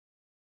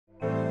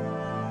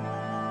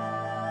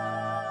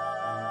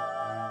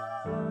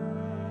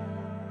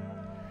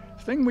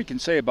The thing we can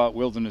say about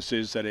wilderness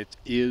is that it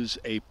is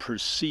a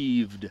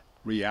perceived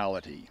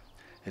reality.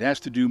 It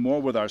has to do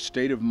more with our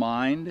state of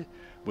mind,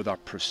 with our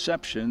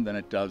perception, than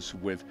it does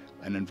with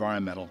an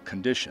environmental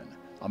condition.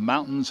 A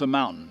mountain's a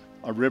mountain,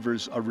 a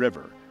river's a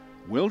river.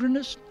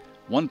 Wilderness?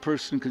 One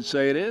person could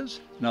say it is,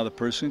 another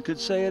person could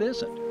say it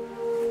isn't.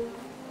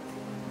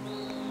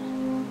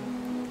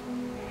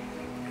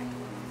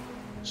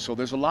 So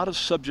there's a lot of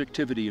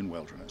subjectivity in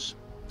wilderness.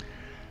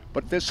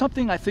 But there's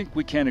something I think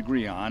we can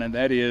agree on, and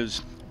that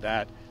is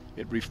that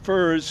it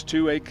refers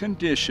to a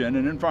condition,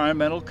 an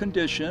environmental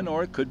condition,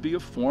 or it could be a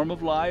form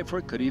of life, or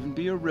it could even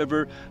be a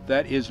river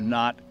that is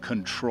not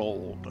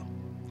controlled.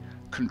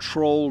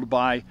 Controlled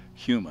by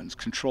humans,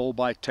 controlled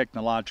by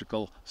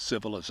technological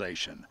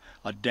civilization.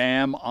 A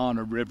dam on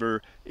a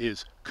river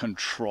is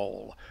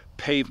control.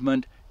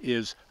 Pavement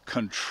is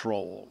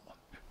control.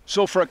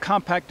 So for a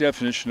compact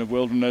definition of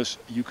wilderness,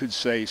 you could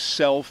say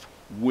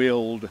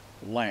self-willed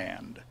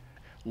land.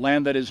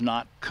 Land that is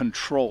not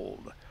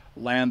controlled.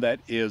 Land that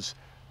is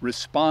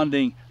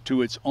responding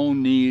to its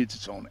own needs,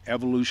 its own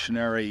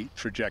evolutionary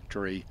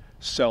trajectory,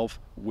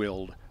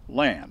 self-willed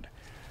land.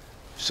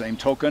 Same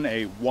token,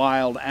 a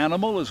wild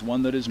animal is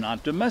one that is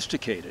not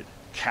domesticated.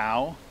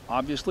 Cow,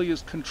 obviously,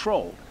 is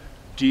controlled.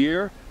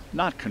 Deer,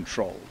 not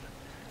controlled.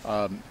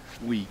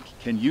 We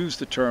can use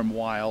the term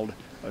wild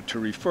to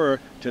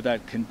refer to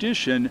that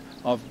condition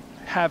of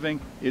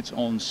having its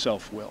own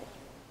self-will.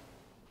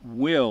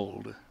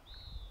 Willed,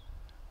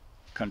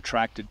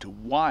 contracted to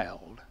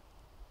wild,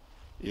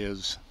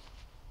 is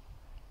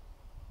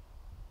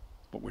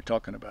what we're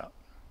talking about.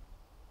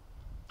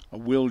 A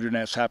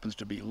wilderness happens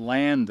to be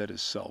land that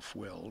is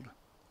self-willed,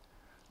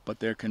 but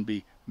there can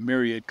be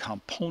myriad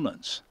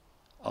components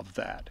of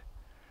that,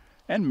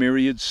 and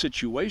myriad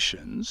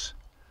situations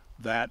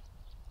that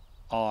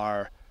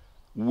are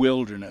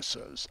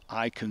wildernesses.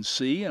 I can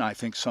see, and I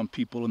think some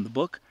people in the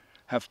book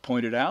have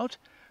pointed out,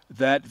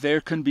 that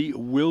there can be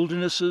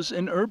wildernesses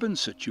in urban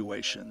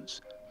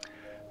situations.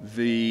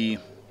 The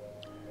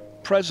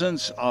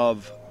presence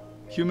of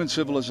human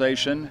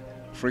civilization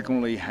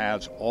frequently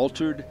has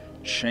altered,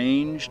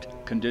 changed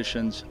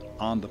conditions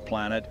on the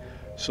planet.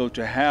 So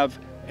to have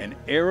an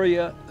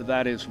area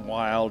that is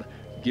wild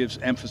gives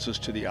emphasis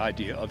to the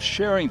idea of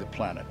sharing the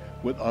planet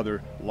with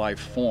other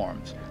life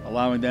forms,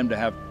 allowing them to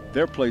have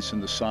their place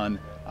in the sun,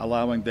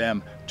 allowing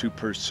them to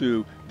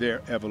pursue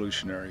their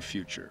evolutionary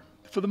future.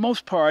 For the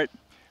most part,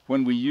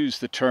 when we use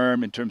the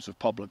term in terms of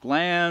public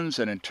lands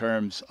and in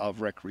terms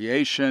of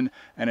recreation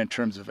and in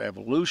terms of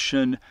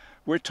evolution,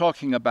 we're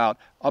talking about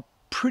a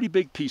pretty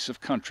big piece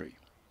of country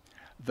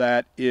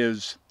that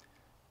is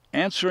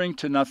answering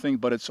to nothing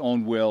but its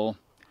own will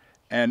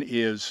and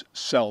is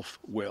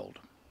self-willed.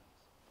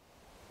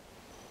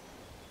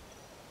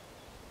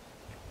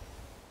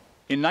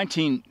 In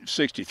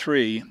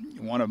 1963,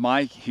 one of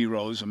my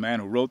heroes, a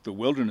man who wrote the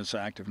Wilderness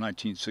Act of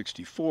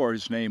 1964,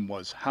 his name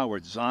was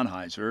Howard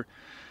Zahniser,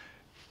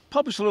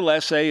 published a little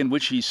essay in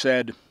which he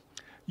said,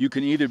 you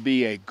can either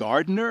be a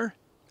gardener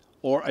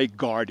or a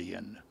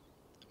guardian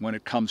when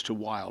it comes to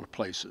wild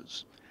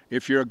places.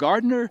 If you're a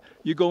gardener,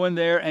 you go in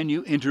there and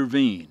you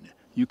intervene,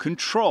 you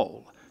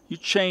control, you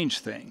change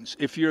things.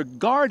 If you're a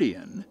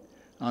guardian,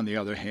 on the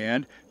other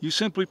hand, you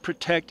simply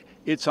protect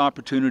its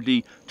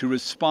opportunity to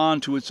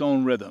respond to its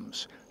own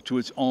rhythms, to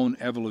its own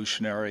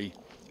evolutionary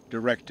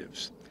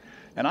directives.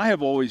 And I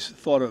have always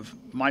thought of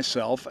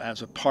myself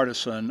as a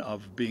partisan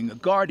of being a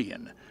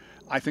guardian.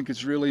 I think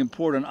it's really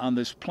important on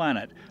this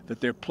planet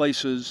that there are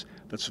places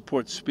that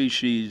support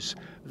species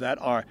that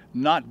are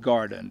not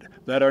gardened,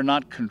 that are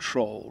not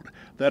controlled,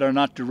 that are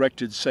not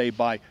directed, say,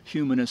 by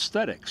human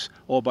aesthetics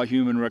or by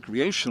human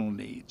recreational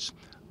needs,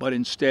 but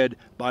instead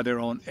by their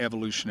own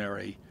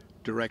evolutionary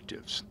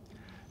directives.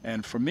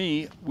 And for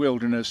me,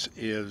 wilderness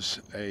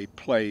is a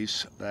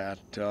place that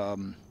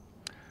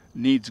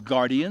needs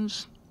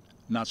guardians,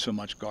 not so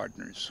much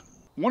gardeners.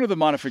 One of the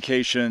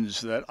modifications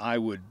that I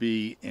would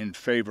be in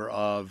favor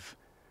of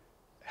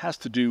has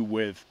to do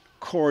with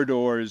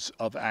corridors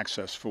of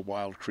access for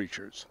wild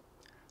creatures.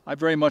 I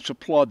very much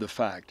applaud the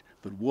fact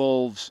that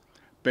wolves,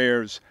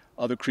 bears,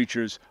 other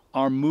creatures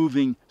are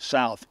moving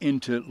south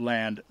into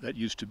land that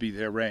used to be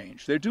their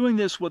range. They're doing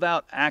this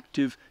without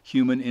active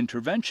human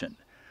intervention.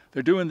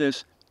 They're doing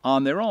this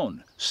on their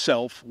own,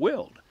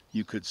 self-willed,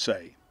 you could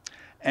say.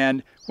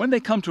 And when they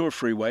come to a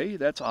freeway,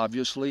 that's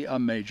obviously a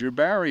major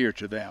barrier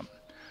to them.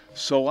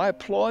 So I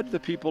applaud the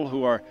people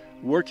who are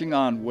working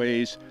on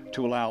ways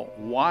to allow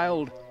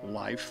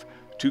wildlife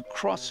to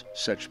cross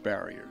such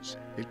barriers.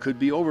 It could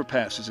be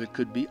overpasses, it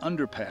could be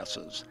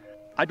underpasses.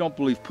 I don't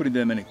believe putting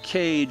them in a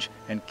cage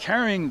and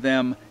carrying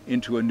them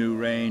into a new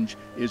range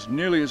is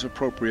nearly as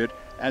appropriate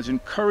as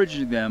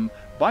encouraging them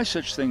by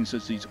such things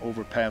as these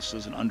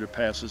overpasses and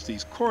underpasses,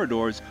 these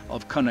corridors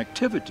of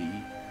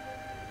connectivity.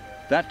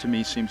 That to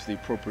me seems the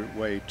appropriate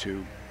way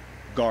to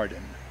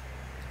garden.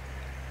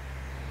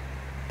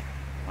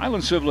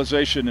 Island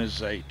civilization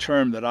is a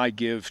term that I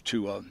give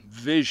to a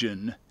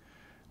vision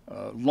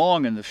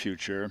long in the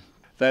future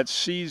that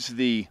sees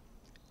the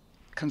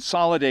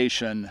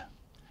consolidation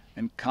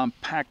and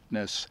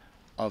compactness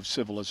of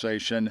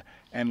civilization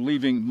and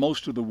leaving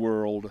most of the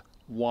world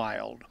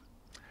wild.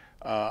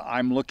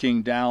 I'm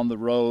looking down the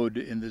road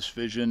in this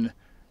vision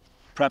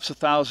perhaps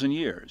 1,000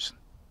 years.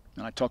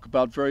 And I talk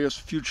about various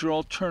future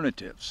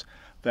alternatives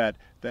that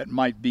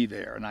might be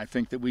there. And I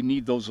think that we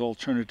need those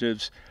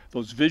alternatives,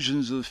 those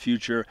visions of the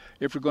future,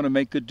 if we're going to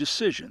make good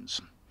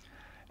decisions.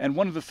 And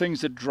one of the things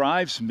that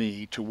drives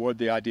me toward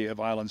the idea of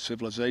island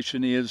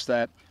civilization is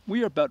that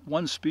we are but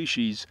one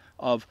species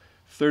of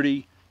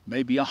 30,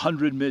 maybe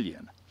 100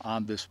 million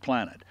on this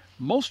planet,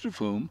 most of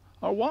whom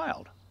are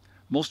wild,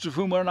 most of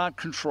whom are not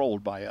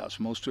controlled by us,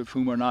 most of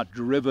whom are not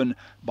driven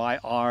by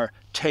our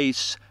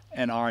tastes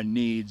and our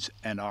needs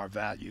and our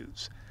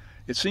values.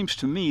 It seems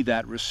to me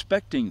that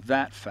respecting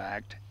that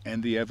fact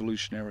and the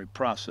evolutionary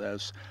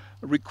process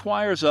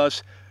requires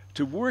us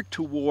to work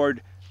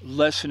toward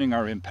lessening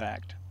our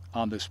impact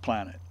on this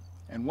planet.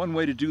 And one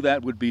way to do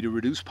that would be to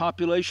reduce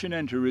population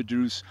and to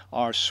reduce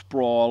our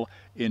sprawl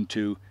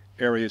into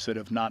areas that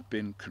have not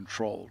been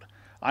controlled.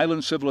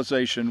 Island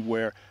civilization,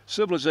 where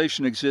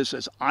civilization exists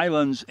as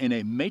islands in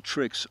a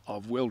matrix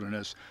of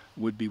wilderness,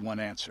 would be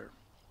one answer.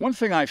 One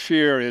thing I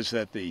fear is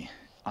that the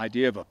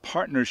idea of a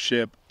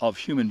partnership of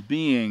human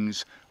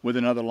beings with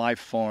another life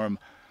form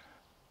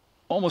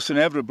almost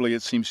inevitably,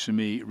 it seems to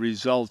me,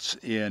 results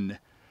in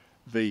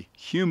the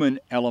human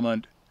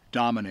element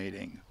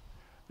dominating,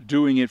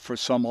 doing it for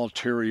some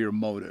ulterior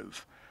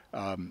motive,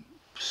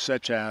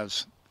 such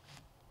as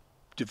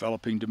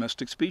developing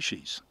domestic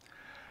species.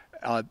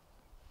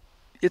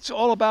 It's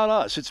all about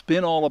us. It's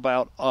been all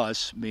about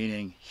us,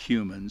 meaning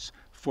humans,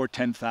 for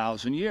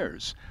 10,000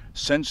 years.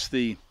 Since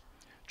the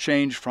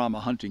change from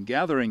a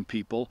hunting-gathering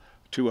people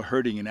to a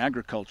herding and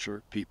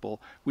agriculture people,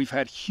 we've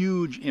had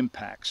huge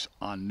impacts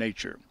on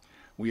nature.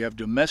 We have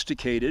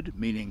domesticated,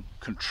 meaning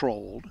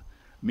controlled,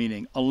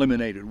 meaning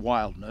eliminated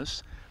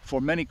wildness,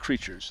 for many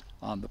creatures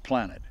on the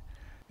planet.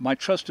 My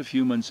trust of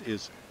humans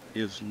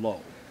is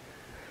low.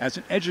 As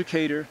an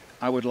educator,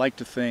 I would like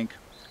to think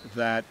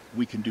that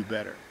we can do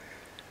better.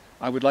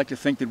 I would like to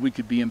think that we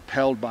could be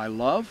impelled by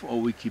love, or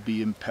we could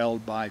be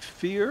impelled by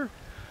fear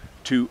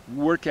to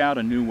work out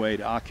a new way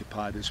to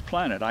occupy this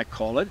planet. I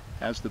call it,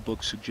 as the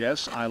book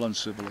suggests, island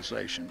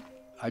civilization.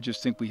 I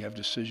just think we have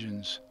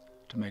decisions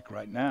to make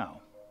right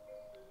now.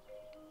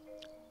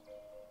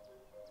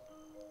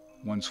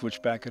 One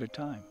switchback at a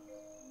time.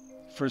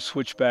 First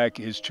switchback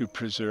is to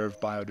preserve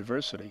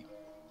biodiversity.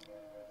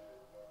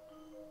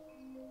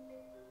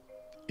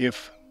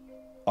 If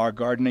our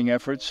gardening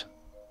efforts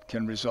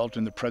can result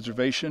in the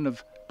preservation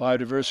of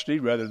biodiversity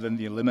rather than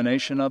the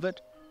elimination of it,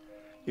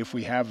 if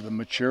we have the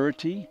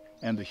maturity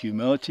and the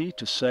humility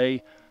to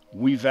say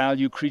we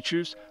value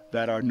creatures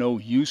that are no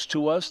use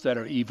to us, that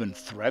are even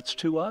threats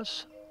to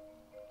us,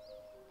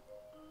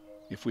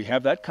 if we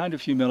have that kind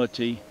of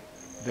humility,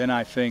 then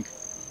I think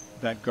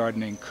that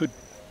gardening could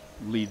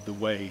lead the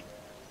way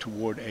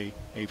toward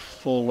a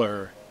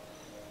fuller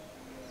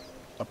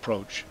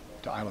approach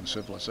to island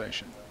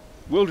civilization.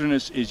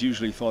 Wilderness is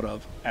usually thought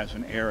of as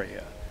an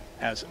area,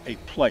 as a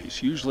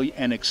place, usually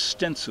an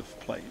extensive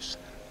place,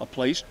 a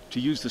place,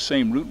 to use the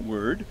same root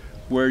word,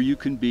 where you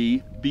can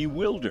be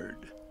bewildered.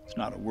 It's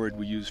not a word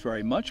we use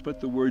very much, but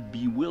the word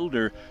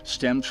bewilder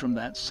stems from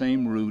that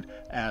same root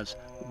as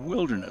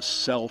wilderness,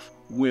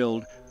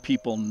 self-willed,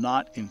 people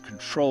not in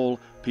control,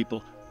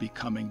 people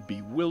becoming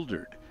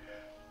bewildered.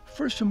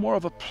 First, more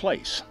of a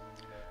place.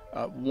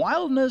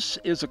 Wildness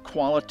is a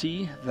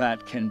quality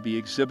that can be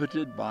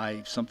exhibited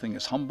by something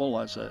as humble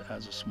as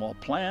a small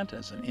plant,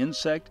 as an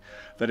insect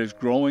that is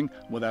growing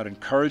without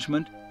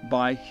encouragement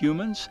by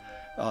humans,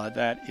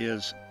 that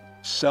is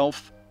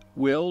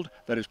self-willed,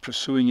 that is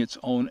pursuing its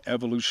own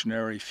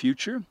evolutionary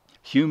future.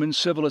 Human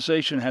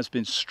civilization has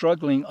been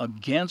struggling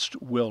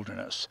against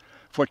wilderness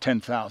for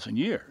 10,000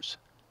 years.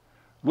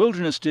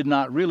 Wilderness did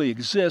not really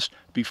exist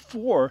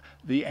before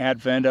the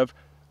advent of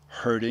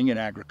herding and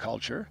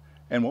agriculture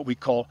and what we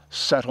call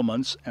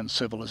settlements and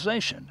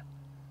civilization.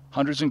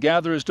 Hunters and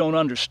gatherers don't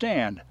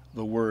understand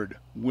the word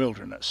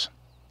wilderness.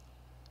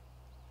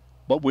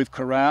 But with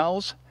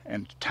corrals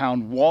and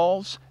town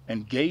walls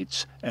and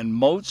gates and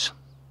moats,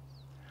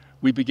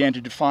 we began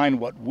to define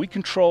what we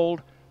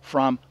controlled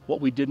from what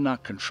we did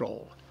not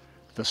control,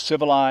 the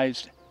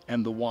civilized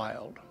and the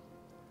wild.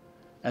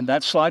 And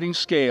that sliding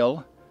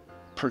scale,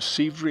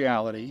 perceived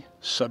reality,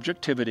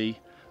 subjectivity,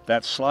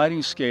 that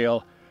sliding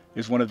scale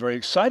is one of the very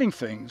exciting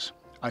things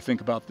I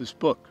think about this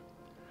book,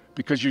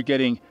 because you're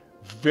getting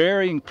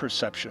varying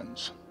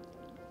perceptions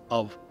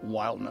of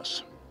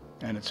wildness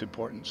and its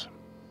importance.